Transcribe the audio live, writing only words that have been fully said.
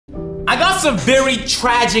I got some very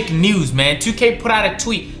tragic news, man. 2K put out a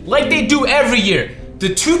tweet like they do every year. The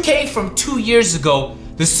 2K from 2 years ago,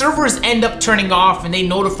 the servers end up turning off and they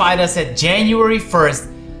notified us at January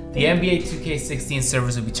 1st, the NBA 2K16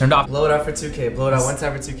 servers will be turned off. Blow it out for 2K, blow it out one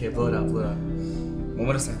time for 2K, blow it out, blow it out. One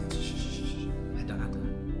more time.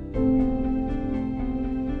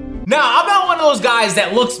 Now, I'm not one of those guys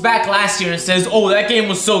that looks back last year and says, oh, that game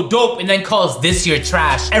was so dope, and then calls this year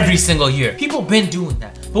trash every single year. People been doing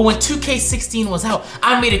that. But when 2K16 was out,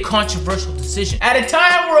 I made a controversial decision. At a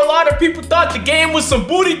time where a lot of people thought the game was some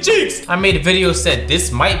booty cheeks, I made a video that said this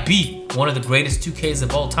might be one of the greatest 2Ks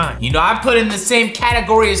of all time. You know, I put in the same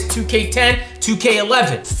category as 2K10,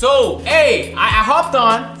 2K11. So, hey, I hopped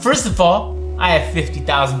on. First of all, I have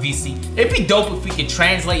 50,000 VC. It'd be dope if we could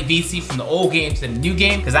translate VC from the old game to the new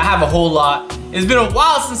game, because I have a whole lot. It's been a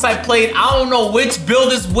while since I played. I don't know which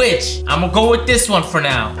build is which. I'm gonna go with this one for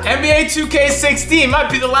now. NBA 2K16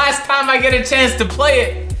 might be the last time I get a chance to play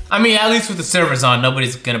it. I mean, at least with the servers on,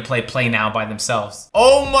 nobody's gonna play now by themselves.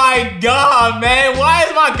 Oh my God, man, why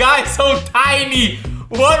is my guy so tiny?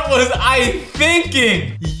 What was I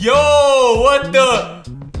thinking? Yo, I'm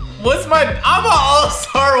an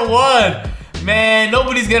all-star 1. Man,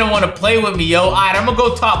 nobody's gonna want to play with me, yo. All right, I'm gonna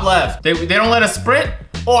go top left. They don't let us sprint?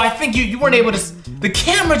 Oh, I think you weren't able to. The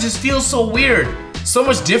camera just feels so weird. So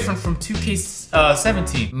much different from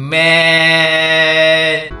 2K17.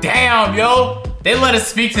 Man, damn, yo. They let us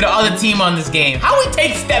speak to the other team on this game. How we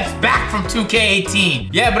take steps back from 2K18?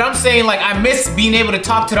 Yeah, but I'm saying, like, I miss being able to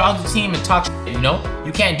talk to the other team and talk shit, you know?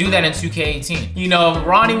 You can't do that in 2K18. You know,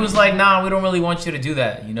 Ronnie was like, nah, we don't really want you to do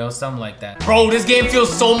that, you know, something like that. Bro, this game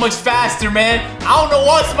feels so much faster, man. I don't know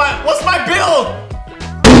what's my build?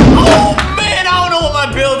 Oh, man, I don't know what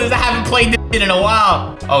my build is. I haven't played this shit in a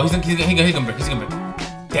while. Oh, he's gonna break.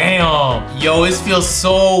 Damn. Yo, this feels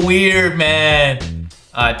so weird, man.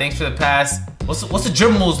 Thanks for the pass. What's the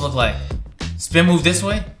dribble moves look like? Spin move this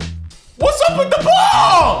way? What's up with the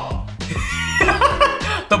ball?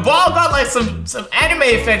 The ball got like some anime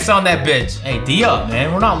effects on that bitch. Hey, D up,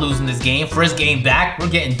 man. We're not losing this game. First game back, we're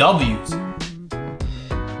getting W's.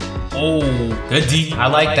 Oh, good D. I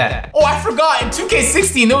like that. Oh, I forgot. In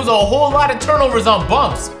 2K16, there was a whole lot of turnovers on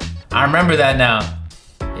bumps. I remember that now.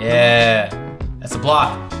 Yeah, that's a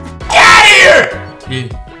block. Get out of here!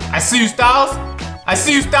 Yeah. I see you, Styles. I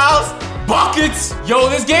see you, Styles. Buckets! Yo,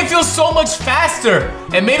 this game feels so much faster.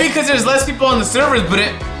 And maybe because there's less people on the servers, but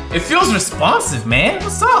it feels responsive, man.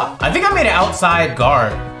 What's up? I think I made an outside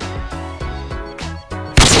guard.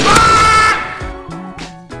 Ah!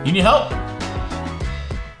 You need help?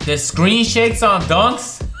 The screen shakes on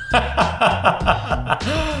dunks?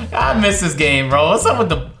 I miss this game, bro. What's up with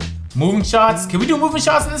the moving shots? Can we do moving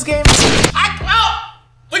shots in this game?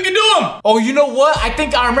 We can do them! Oh, you know what? I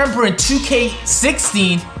think I remember in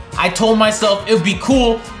 2K16, I told myself it would be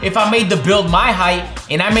cool if I made the build my height,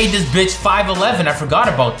 and I made this bitch 5'11". I forgot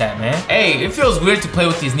about that, man. Hey, it feels weird to play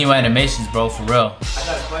with these new animations, bro, for real. I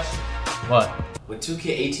got a question. What? Would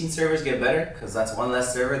 2K18 servers get better? Because that's one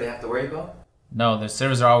less server they have to worry about? No, the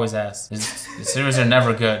servers are always ass. The servers are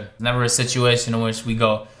never good. Never a situation in which we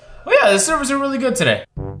go, oh yeah, the servers are really good today.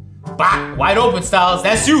 Bah! Wide open, Styles.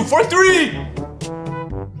 That's you for 3!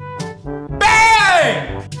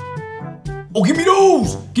 Oh, give me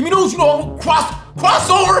those! Give me those, you know,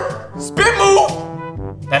 crossover, spin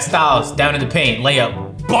move! That's Styles, down in the paint,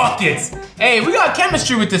 layup, buckets! Hey, we got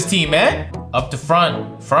chemistry with this team, man. Up to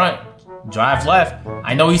front, drive left.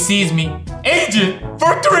 I know he sees me. Agent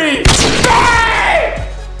for 3! Bang!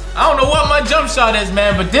 I don't know what my jump shot is,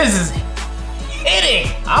 man, but this is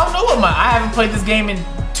hitting. I don't know what I haven't played this game in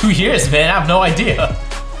 2 years, man. I have no idea.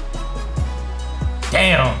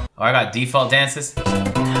 Damn. Oh, I got default dances.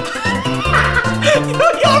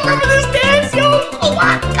 Y'all remember this dance, yo? Oh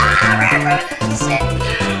my God, remember this shit.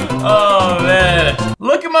 Oh man.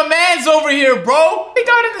 Look at my mans over here, bro. They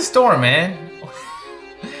got in the store, man.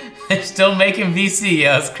 They're still making VC,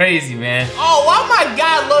 yo. It's crazy, man. Oh, why my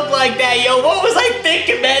guy look like that, yo? What was I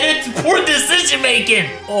thinking, man? It's poor decision making.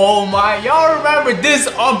 Oh my, y'all remember this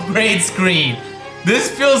upgrade screen? This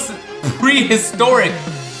feels prehistoric.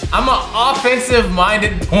 I'm an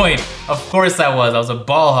offensive-minded point. Of course I was a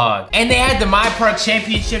ball hog. And they had the My Park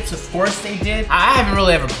Championships, of course they did. I haven't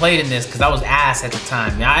really ever played in this because I was ass at the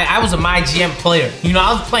time. I was a My GM player. You know,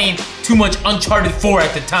 I was playing too much Uncharted 4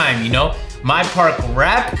 at the time, you know? My Park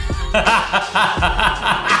rep.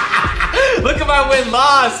 Look at my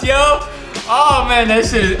win-loss, yo. Oh man, that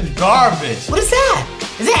shit is garbage. What is that?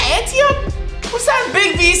 Is that Antioch? What's that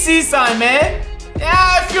big VC sign, man? Yeah,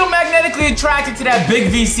 I feel magnetically attracted to that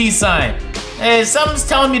big VC sign. Hey, something's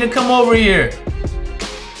telling me to come over here.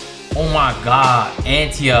 Oh my God,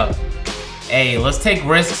 Antioch. Hey, let's take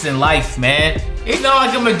risks in life, man. It's not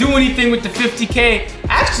like I'm gonna do anything with the 50K.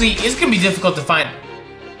 Actually, it's gonna be difficult to find.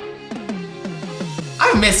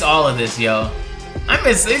 I miss all of this, yo.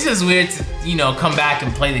 It's just weird to, you know, come back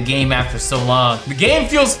and play the game after so long. The game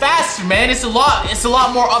feels faster, man. It's a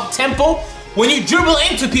lot more up-tempo. When you dribble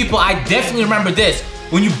into people, I definitely remember this.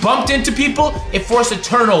 When you bumped into people, it forced a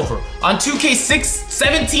turnover. On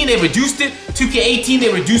 2K17, they reduced it. 2K18,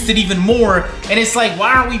 they reduced it even more. And it's like,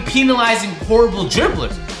 why aren't we penalizing horrible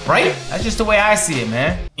dribblers, right? That's just the way I see it,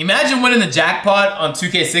 man. Imagine winning the jackpot on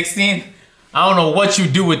 2K16. I don't know what you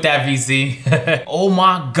do with that, VC. Oh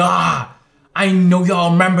my God. I know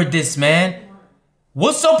y'all remember this, man.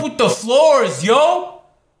 What's up with the floors, yo?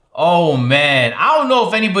 Oh man, I don't know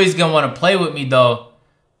if anybody's gonna wanna play with me though.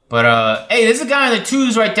 But hey, there's a guy in the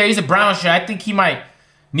twos right there. He's a brown shirt. I think he might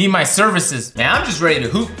need my services. Man, I'm just ready to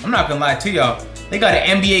hoop. I'm not gonna lie to y'all. They got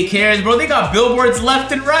an NBA cares, bro. They got billboards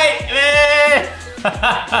left and right, man.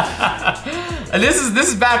 And this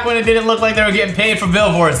is back when it didn't look like they were getting paid for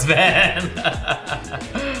billboards, man.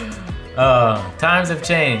 Times have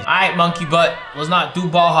changed. All right, monkey butt. Let's not do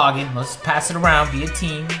ball hogging. Let's pass it around, be a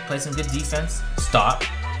team, play some good defense. Stop.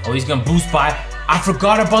 Oh, he's gonna boost by. I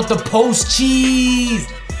forgot about the post cheese.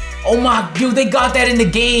 Oh my, dude, they got that in the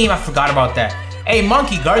game. I forgot about that. Hey,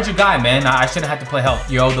 monkey, guard your guy, man. Nah, I shouldn't have to play help.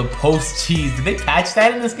 Yo, the post cheese. Did they patch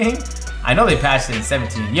that in this game? I know they patched it in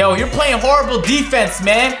 17. Yo, you're playing horrible defense,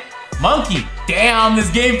 man. Monkey, damn, this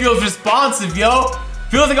game feels responsive, yo.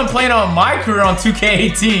 Feels like I'm playing on my career on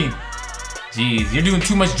 2K18. Jeez, you're doing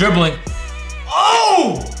too much dribbling.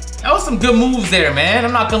 Oh! That was some good moves there, man.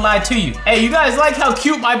 I'm not gonna lie to you. Hey, you guys like how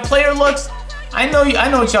cute my player looks? I know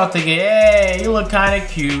what y'all thinking. Hey, you look kind of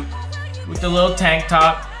cute with the little tank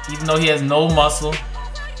top, even though he has no muscle.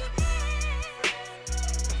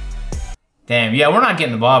 Damn, yeah, we're not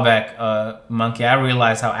getting the ball back, Monkey. I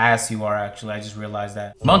realize how ass you are, actually. I just realized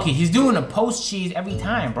that. Monkey, he's doing a post cheese every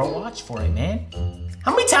time, bro. Watch for it, man.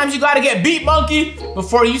 How many times you gotta get beat, Monkey,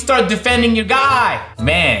 before you start defending your guy?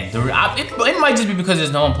 Man, it might just be because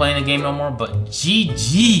there's no one playing the game no more, but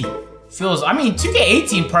GG feels, I mean,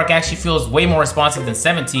 2K18 Park actually feels way more responsive than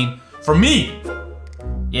 17 for me.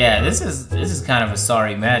 Yeah, this is kind of a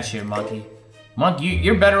sorry match here, Monkey. Monkey,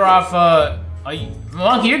 you're better off,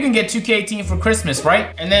 Monkey, you're gonna get 2K18 for Christmas,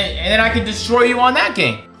 right? And then I can destroy you on that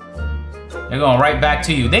game. They're going right back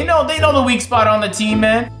to you. They know the weak spot on the team,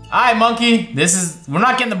 man. All right, Monkey, we're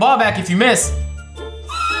not getting the ball back if you miss.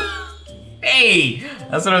 Hey,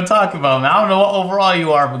 that's what I'm talking about, man. I don't know what overall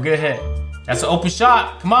you are, but good hit. That's an open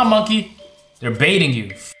shot. Come on, Monkey. They're baiting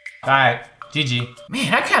you. All right, GG.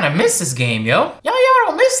 Man, I kind of miss this game, yo. Y'all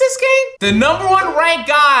don't miss this game? The #1 ranked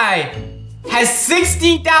guy has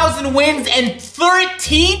 16,000 wins and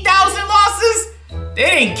 13,000 losses?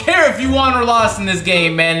 They didn't care if you won or lost in this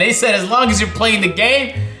game, man. They said as long as you're playing the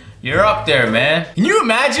game, you're up there, man. Can you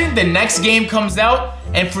imagine the next game comes out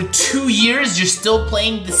and for 2 years you're still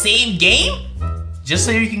playing the same game? Just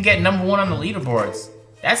so you can get #1 on the leaderboards.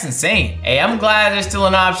 That's insane. Hey, I'm glad there's still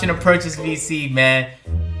an option to purchase VC, man.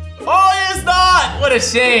 Oh, it's not! What a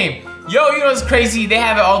shame. Yo, you know what's crazy? They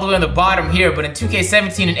have it all the way on the bottom here, but in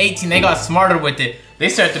 2K17 and 18, they got smarter with it. They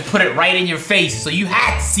started to put it right in your face, so you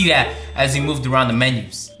had to see that as you moved around the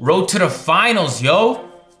menus. Road to the finals, yo.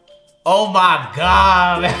 Oh my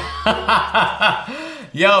God.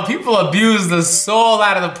 Yo, people abuse the soul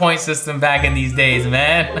out of the point system back in these days,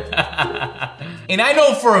 man. And I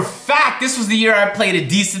know for a fact this was the year I played a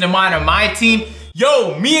decent amount on my team.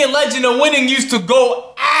 Yo, me and Legend of Winning used to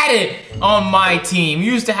go at it on my team. We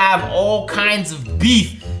used to have all kinds of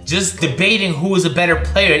beef, just debating who was a better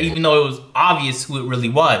player, even though it was obvious who it really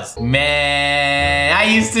was. Man, I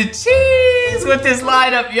used to cheese with this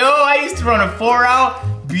lineup, yo. I used to run a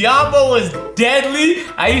 4-out. Biombo was deadly.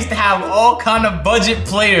 I used to have all kind of budget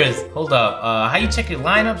players. Hold up, how you check your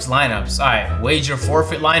lineups? Lineups, all right, wager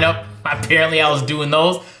forfeit lineup. Apparently I was doing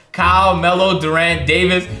those. Kyle, Melo, Durant,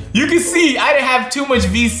 Davis. You can see I didn't have too much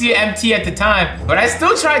VC MT at the time, but I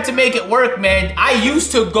still tried to make it work, man. I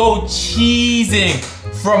used to go cheesing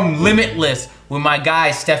from Limitless with my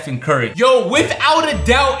guy, Stephen Curry. Yo, without a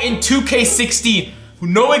doubt in 2K16,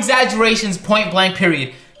 no exaggerations, point blank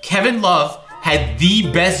period, Kevin Love had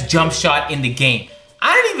the best jump shot in the game.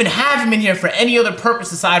 I didn't even have him in here for any other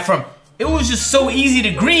purpose aside from it was just so easy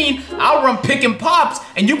to green, I'll run pick and pops,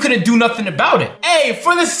 and you couldn't do nothing about it. Hey,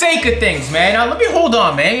 for the sake of things, man, now let me hold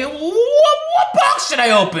on, man. What box should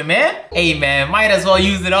I open, man? Hey, man, might as well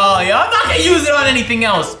use it all, yo. I'm not gonna use it on anything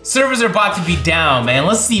else. Servers are about to be down, man.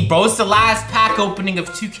 Let's see, bro. It's the last pack opening of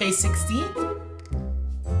 2K16.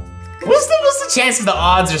 What's the chances the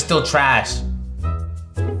odds are still trash?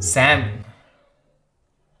 Sam.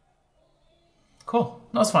 Cool.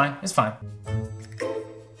 No, it's fine. It's fine.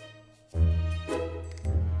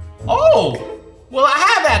 Oh! Well, I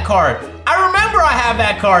have that card. I remember I have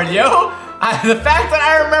that card, yo. The fact that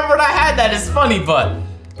I remembered I had that is funny, but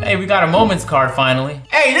hey, we got a moments card finally.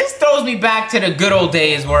 Hey, this throws me back to the good old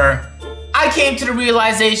days where I came to the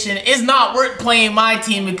realization it's not worth playing my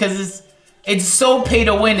team because it's so pay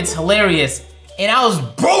to win, it's hilarious. And I was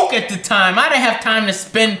broke at the time. I didn't have time to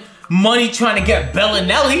spend money trying to get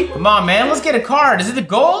Bellinelli. Come on, man, let's get a card. Is it the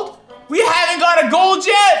gold? We haven't got a gold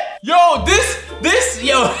yet. Yo,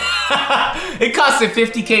 yo, it costs like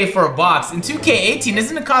 50K for a box. In 2K18,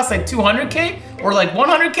 isn't it cost like 200K or like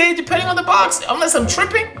 100K depending on the box? Unless I'm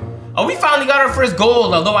tripping. Oh, we finally got our first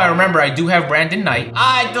gold, although I remember I do have Brandon Knight. All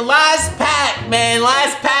right, the last pack, man.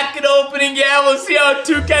 Last packet opening. Yeah, we'll see how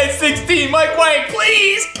 2K16. Mike White,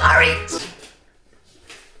 please, Curry.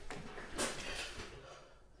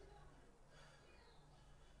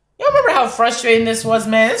 You remember how frustrating this was,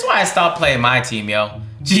 man? That's why I stopped playing my team, yo.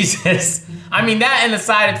 Jesus. I mean, that and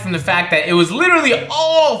aside from the fact that it was literally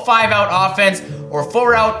all 5-out offense or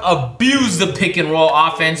 4-out abuse the pick and roll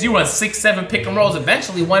offense. You run 6-7 pick and rolls,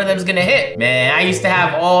 eventually one of them's gonna hit. Man, I used to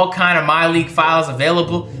have all kind of My League files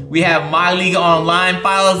available. We have My League Online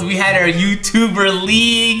files. We had our YouTuber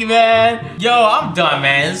League, man. Yo, I'm done,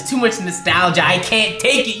 man. There's too much nostalgia. I can't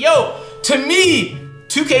take it. Yo, to me,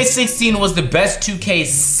 2K16 was the best 2K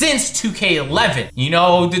since 2K11. You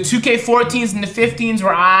know, the 2K14s and the 15s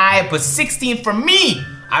were alright, but 16 for me,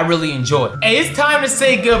 I really enjoyed. Hey, it's time to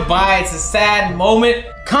say goodbye. It's a sad moment.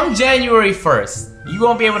 Come January 1st, you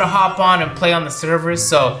won't be able to hop on and play on the servers,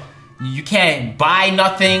 so you can't buy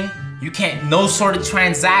nothing. You can't, no sort of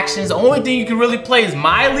transactions. The only thing you can really play is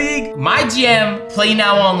My League, My GM, Play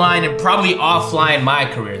Now Online, and probably offline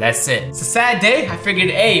My Career. That's it. It's a sad day. I figured,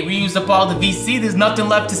 hey, we used up all the VC. There's nothing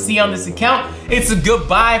left to see on this account. It's a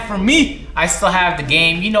goodbye for me. I still have the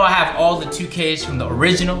game. You know, I have all the 2Ks from the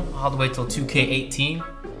original all the way till 2K18.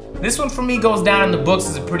 This one for me goes down in the books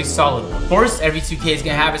as a pretty solid one. Of course, every 2K is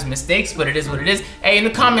gonna have its mistakes, but it is what it is. Hey, in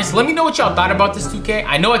the comments, let me know what y'all thought about this 2K.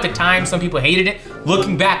 I know at the time, some people hated it.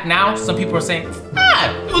 Looking back now, some people are saying,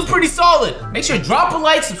 it was pretty solid. Make sure to drop a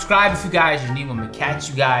like, subscribe if you guys need one. Catch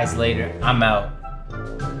you guys later. I'm out.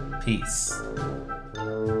 Peace.